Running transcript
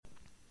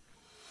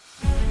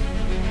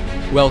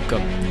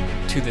Welcome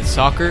to the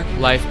Soccer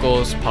Life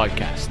Goals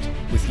Podcast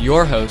with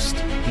your host,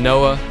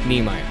 Noah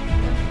Niemeyer,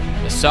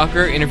 a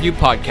soccer interview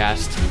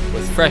podcast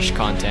with fresh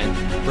content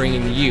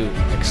bringing you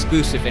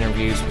exclusive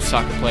interviews with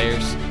soccer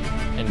players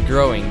and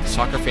growing the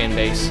soccer fan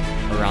base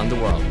around the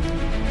world.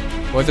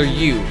 Whether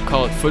you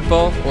call it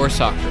football or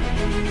soccer,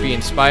 be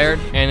inspired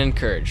and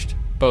encouraged,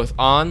 both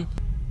on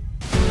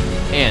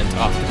and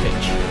off the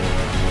pitch.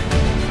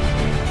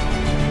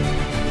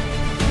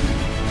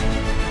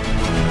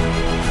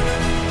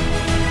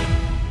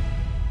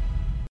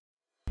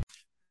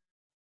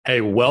 Hey,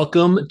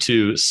 welcome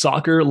to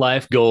Soccer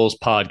Life Goals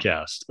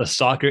Podcast, a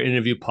soccer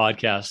interview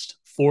podcast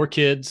for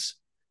kids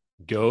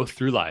go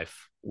through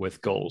life with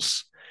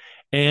goals.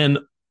 And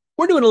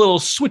we're doing a little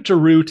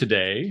switcheroo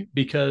today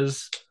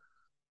because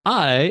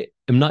I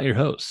am not your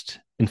host.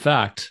 In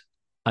fact,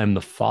 I'm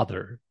the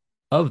father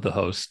of the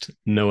host,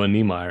 Noah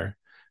Niemeyer.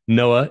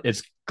 Noah,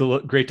 it's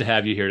great to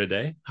have you here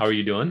today. How are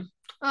you doing?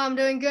 I'm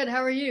doing good.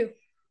 How are you?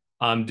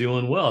 I'm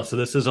doing well. So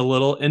this is a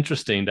little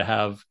interesting to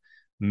have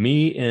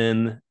me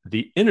in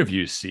the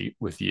interview seat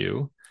with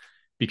you,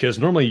 because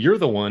normally you're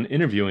the one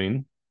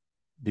interviewing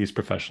these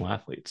professional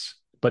athletes.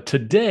 But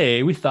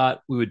today we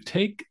thought we would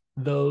take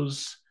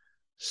those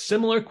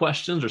similar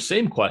questions or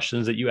same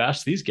questions that you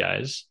asked these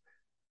guys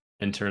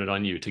and turn it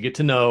on you to get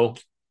to know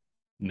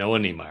Noah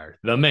Niemeyer,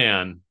 the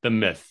man, the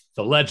myth,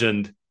 the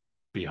legend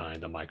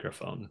behind the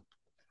microphone.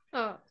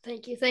 Oh,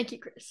 thank you. Thank you,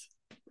 Chris.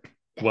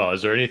 Well,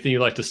 is there anything you'd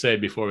like to say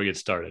before we get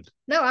started?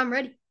 No, I'm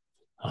ready.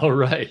 All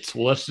right.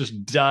 Well, let's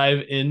just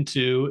dive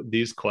into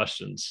these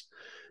questions.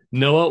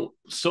 Noah,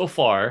 so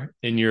far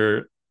in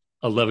your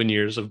 11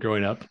 years of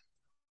growing up,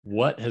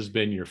 what has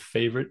been your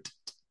favorite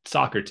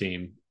soccer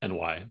team and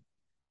why?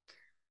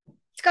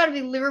 It's got to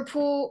be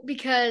Liverpool,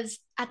 because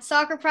at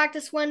soccer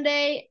practice one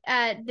day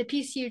at the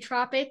PCU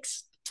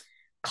Tropics,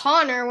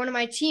 Connor, one of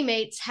my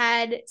teammates,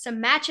 had some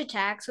match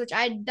attacks, which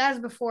that was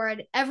before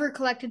I'd ever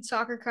collected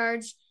soccer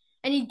cards,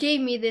 and he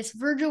gave me this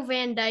Virgil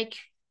van Dijk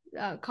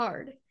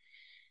card.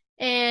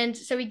 And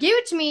so he gave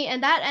it to me,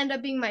 and that ended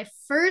up being my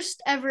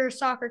first ever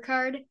soccer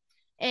card.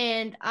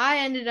 And I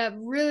ended up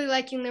really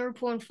liking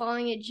Liverpool and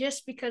following it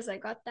just because I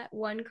got that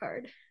one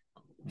card.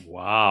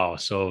 Wow.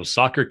 So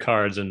soccer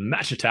cards and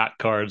match attack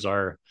cards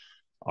are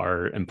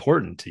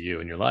important to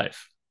you in your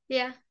life.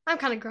 Yeah, I'm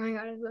kind of growing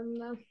out of them,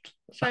 though.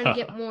 Trying to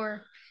get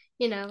more,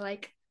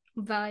 like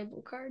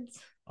valuable cards.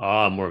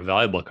 More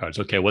valuable cards.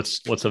 Okay,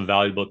 what's a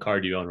valuable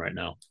card you own right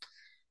now?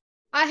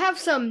 I have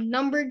some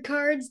numbered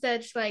cards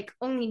that's like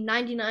only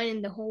 99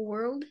 in the whole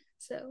world.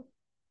 So,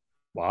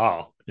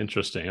 wow,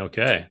 interesting.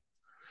 Okay.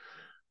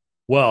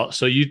 Well,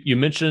 so you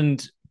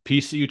mentioned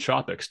PCU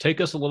Tropics. Take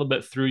us a little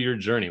bit through your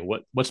journey.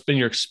 What's been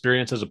your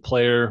experience as a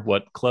player?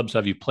 What clubs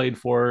have you played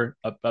for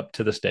up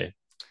to this day?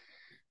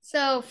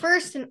 So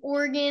first in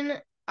Oregon,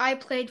 I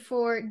played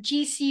for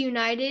GC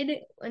United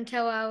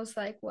until I was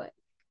like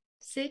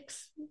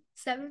 6,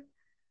 7,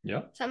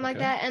 something like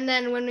that. And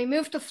then when we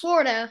moved to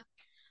Florida,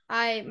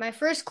 my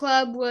first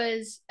club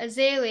was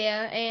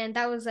Azalea, and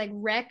that was like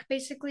rec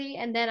basically.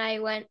 And then I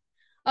went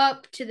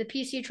up to the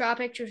PC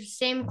Tropics, which was the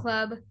same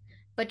club,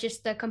 but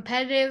just the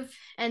competitive.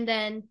 And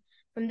then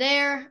from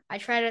there, I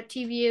tried out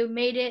TVU,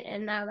 made it,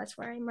 and now that's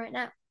where I am right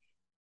now.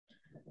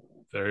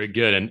 Very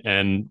good.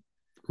 And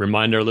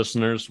remind our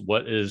listeners,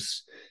 what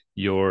is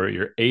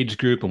your age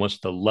group and what's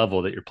the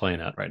level that you're playing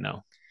at right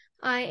now?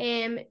 I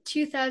am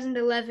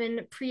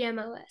 2011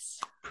 pre-MLS.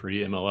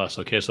 Pre-MLS.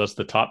 Okay, so that's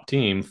the top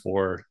team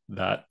for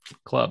that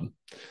club.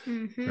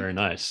 Mm-hmm. Very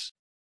nice.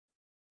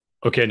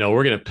 Okay, now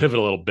we're going to pivot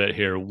a little bit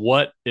here.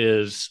 What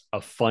is a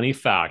funny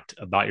fact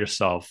about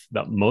yourself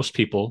that most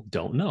people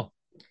don't know?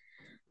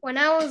 When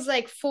I was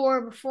like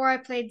 4, before I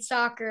played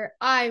soccer,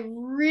 I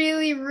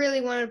really,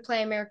 really wanted to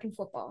play American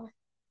football.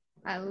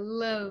 I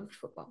love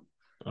football.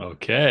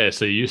 Okay,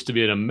 so you used to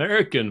be an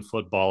American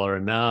footballer,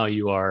 and now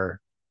you are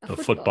the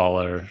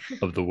footballer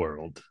of the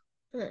world.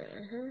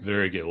 Uh-huh.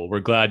 Very good. Well, we're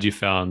glad you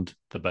found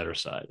the better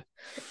side.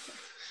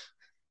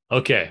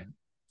 Okay.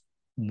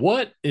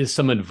 What is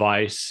some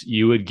advice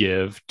you would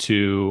give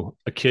to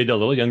a kid a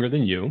little younger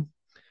than you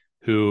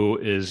who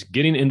is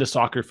getting into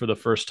soccer for the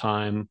first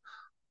time,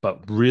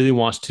 but really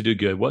wants to do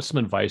good? What's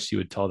some advice you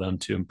would tell them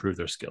to improve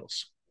their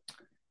skills?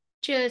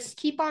 Just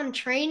keep on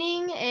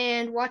training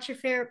and watch your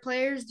favorite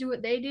players do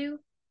what they do.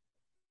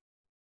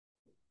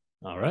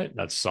 All right.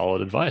 That's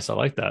solid advice. I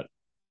like that.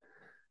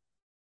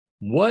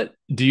 What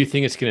do you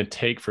think it's going to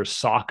take for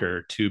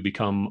soccer to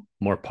become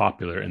more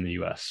popular in the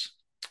U.S.?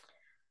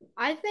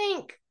 I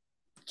think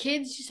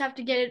kids just have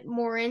to get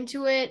more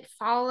into it,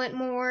 follow it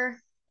more.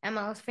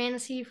 MLS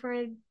Fantasy,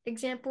 for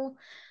example,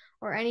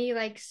 or any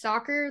like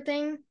soccer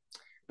thing.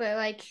 But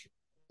like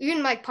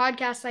even like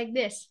podcasts like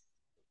this.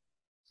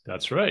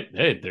 That's right.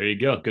 Hey, there you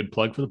go. Good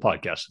plug for the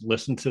podcast.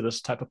 Listen to this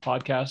type of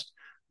podcast,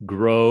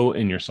 grow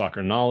in your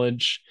soccer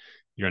knowledge,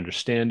 your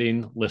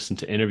understanding, listen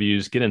to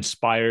interviews, get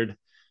inspired,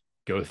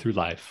 go through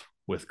life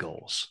with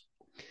goals.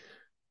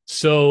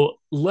 So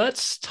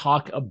let's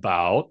talk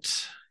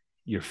about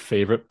your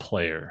favorite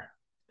player.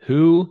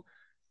 Who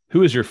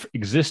Who is your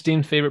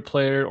existing favorite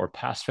player or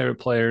past favorite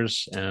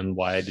players, and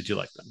why did you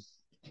like them?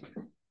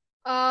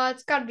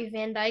 It's got to be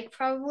Van Dyke,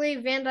 probably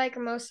Van Dyke or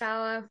Mo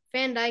Salah.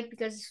 Van Dyke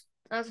because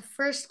that was the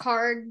first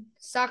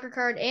soccer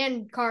card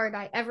and card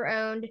I ever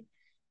owned,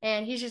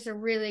 and he's just a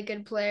really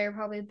good player,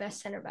 probably the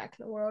best center back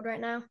in the world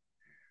right now.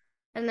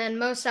 And then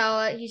Mo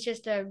Salah, he's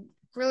just a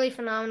really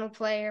phenomenal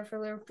player for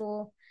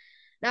Liverpool.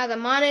 Now that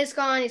Mane's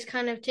gone, he's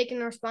kind of taken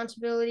the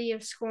responsibility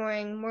of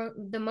scoring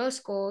the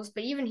most goals,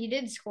 but even he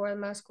did score the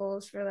most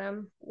goals for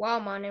them while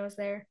Mane was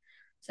there.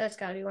 So it's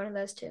got to be one of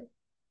those two.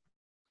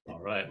 All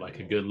right, like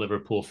a good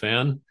Liverpool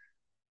fan,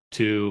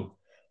 two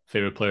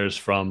favorite players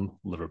from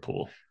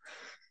Liverpool.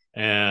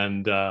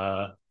 And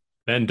Van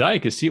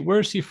Dijk, where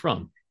is he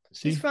from?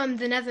 He's from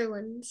the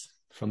Netherlands.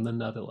 From the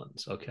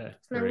Netherlands. Okay.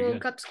 It's the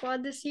World Cup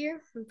squad this year.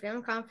 I'm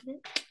feeling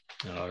confident.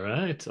 All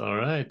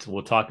right.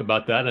 We'll talk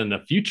about that in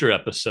a future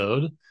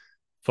episode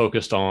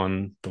focused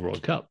on the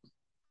World Cup.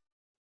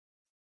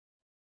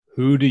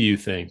 Who do you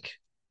think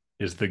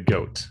is the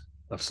GOAT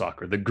of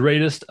soccer, the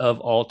greatest of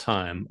all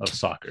time of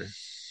soccer?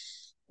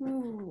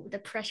 Ooh, the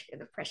pressure.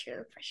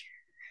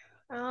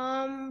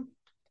 I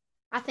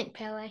think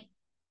Pele.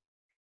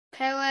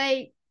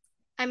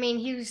 I mean,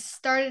 he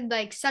started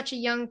like such a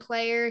young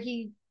player.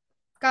 He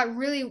got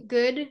really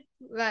good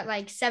at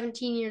like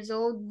 17 years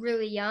old,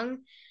 really young.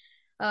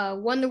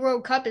 Won the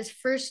World Cup, his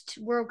first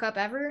World Cup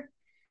ever.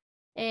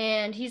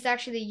 And he's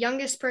actually the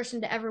youngest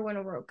person to ever win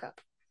a World Cup.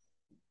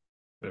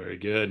 Very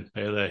good,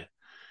 Pele.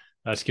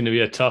 That's going to be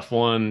a tough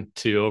one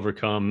to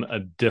overcome a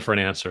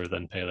different answer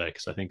than Pele,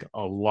 because I think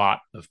a lot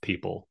of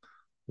people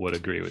would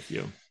agree with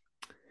you.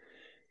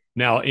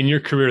 Now, in your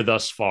career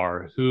thus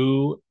far,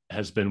 who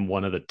has been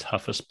one of the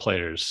toughest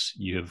players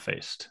you have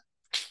faced?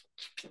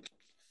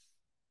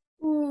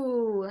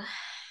 Ooh,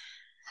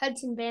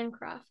 Hudson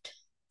Bancroft,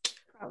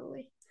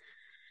 probably.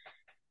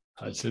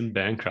 Hudson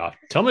Bancroft.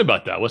 Tell me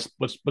about that. What's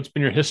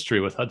been your history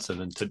with Hudson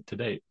and to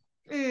date?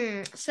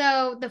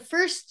 So the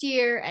first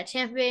year at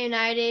Tampa Bay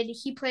United,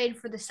 he played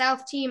for the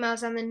South team. I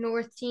was on the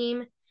North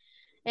team,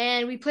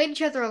 and we played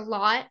each other a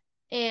lot,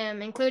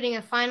 including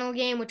a final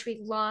game, which we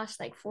lost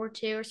like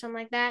 4-2 or something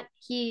like that.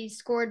 He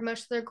scored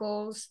most of their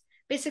goals.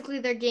 Basically,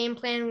 their game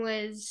plan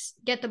was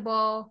get the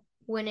ball,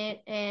 win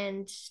it,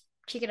 and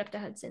kick it up to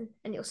Hudson,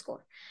 and you'll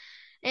score.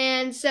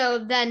 And so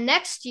the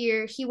next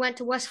year, he went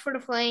to West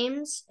Florida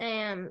Flames,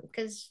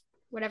 because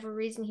whatever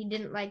reason he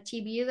didn't like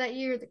TBU that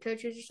year, the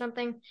coaches or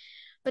something.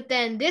 But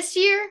then this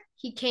year,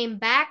 he came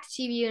back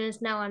to TBU and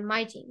is now on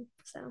my team.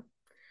 So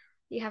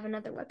you have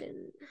another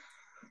weapon.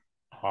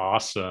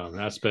 Awesome.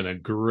 That's been a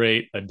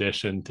great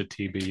addition to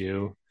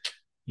TBU.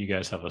 You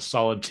guys have a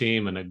solid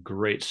team and a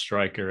great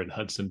striker in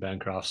Hudson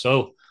Bancroft.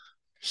 So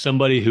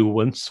somebody who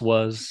once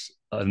was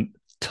a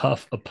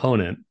tough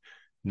opponent,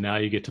 now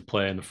you get to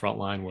play in the front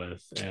line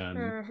with.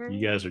 And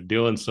you guys are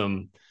doing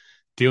some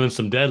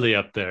deadly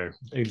up there.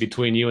 In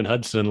between you and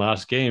Hudson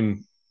last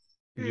game,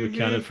 you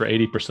accounted for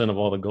 80% of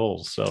all the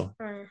goals. So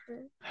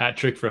hat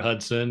trick for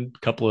Hudson,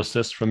 couple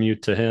assists from you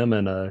to him,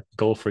 and a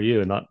goal for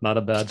you. Not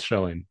a bad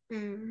showing.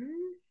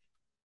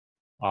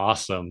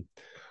 Awesome.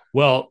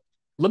 Well,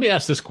 let me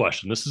ask this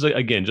question. This is,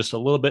 again, just a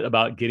little bit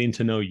about getting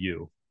to know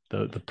you,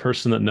 the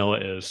person that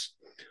Noah is.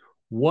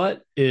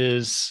 What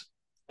is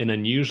an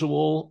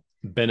unusual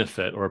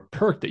benefit or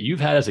perk that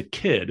you've had as a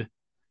kid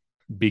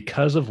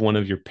because of one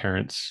of your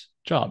parents'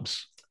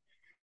 jobs?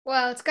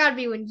 Well, it's got to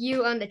be when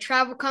you own the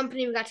travel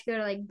company. We got to go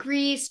to like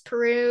Greece,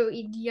 Peru,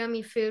 eat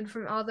yummy food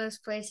from all those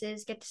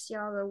places, get to see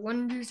all the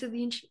wonders of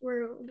the ancient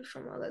world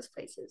from all those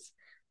places.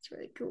 It's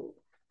really cool.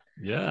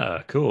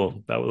 Yeah,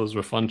 cool. Those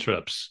were fun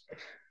trips.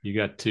 You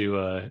got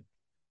to,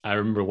 I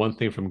remember one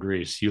thing from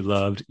Greece. You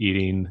loved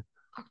eating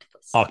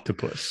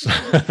octopus.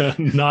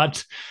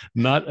 not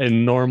a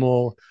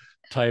normal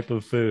type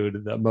of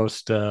food that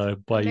most,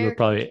 but you were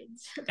probably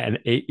kids. An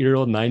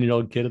 8-year-old,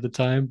 9-year-old kid at the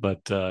time,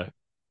 but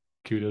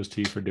kudos to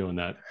you for doing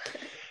that.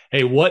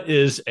 Hey, what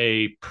is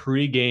a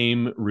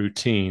pregame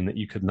routine that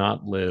you could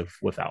not live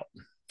without?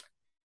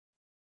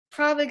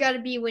 Probably got to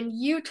be when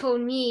you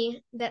told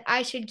me that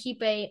I should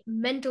keep a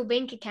mental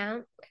bank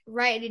account,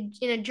 write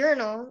in a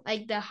journal,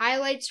 like the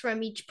highlights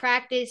from each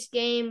practice,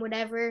 game,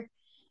 whatever,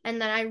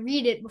 and then I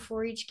read it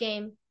before each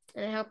game,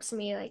 and it helps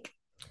me like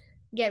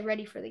get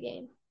ready for the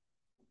game.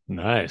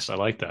 Nice. I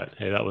like that.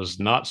 Hey, that was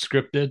not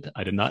scripted.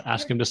 I did not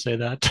ask him to say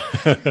that.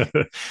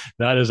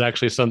 That is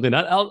actually something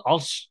that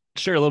I'll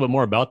share a little bit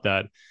more about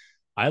that.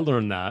 I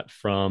learned that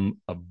from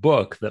a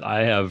book that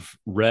I have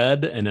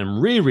read and am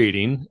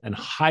rereading and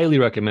highly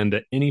recommend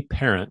to any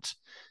parent.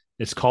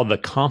 It's called The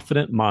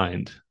Confident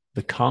Mind.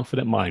 The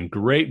Confident Mind.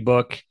 Great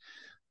book.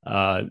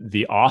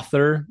 The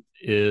author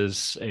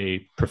is a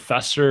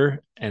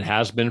professor and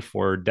has been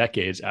for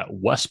decades at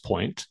West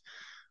Point,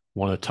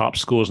 one of the top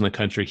schools in the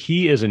country.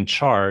 He is in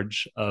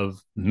charge of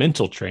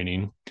mental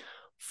training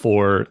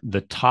for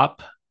the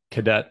top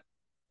cadet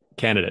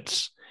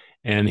candidates.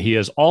 And he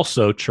has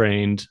also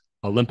trained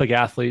Olympic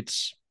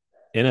athletes,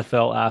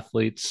 NFL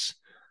athletes,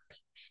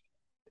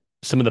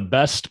 some of the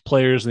best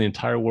players in the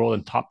entire world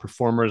and top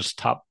performers,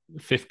 top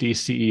 50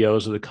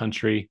 CEOs of the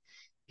country.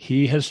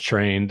 he has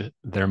trained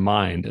their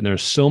mind. And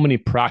there's so many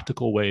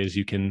practical ways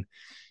you can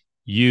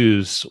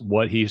use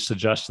what he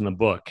suggests in the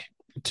book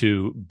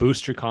to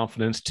boost your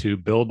confidence, to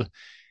build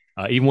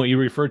even what you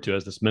refer to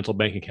as this mental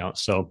bank account.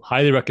 So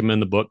highly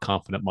recommend the book,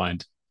 Confident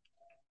Mind.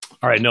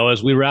 All right, Noah,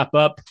 as we wrap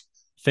up,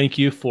 thank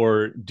you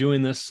for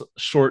doing this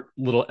short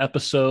little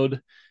episode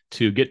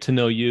to get to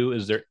know you.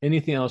 Is there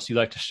anything else you'd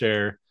like to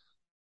share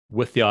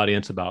with the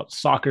audience about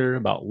soccer,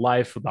 about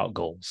life, about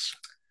goals?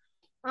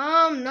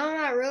 No,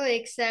 not really,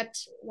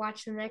 except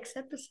watch the next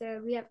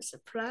episode. We have a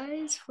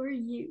surprise for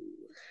you.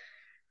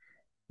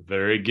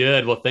 Very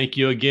good. Well, thank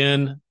you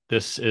again.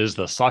 This is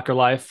the Soccer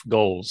Life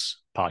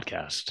Goals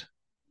podcast.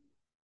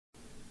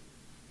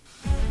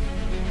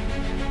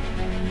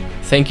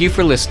 Thank you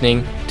for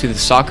listening to the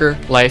Soccer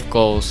Life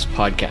Goals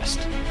podcast.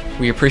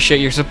 We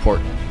appreciate your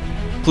support.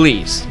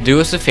 Please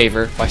do us a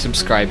favor by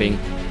subscribing,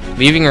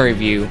 leaving a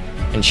review,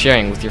 and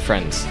sharing with your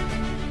friends.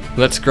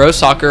 Let's grow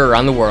soccer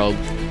around the world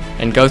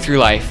and go through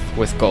life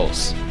with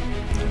goals.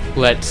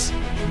 Let's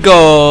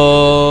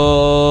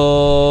go!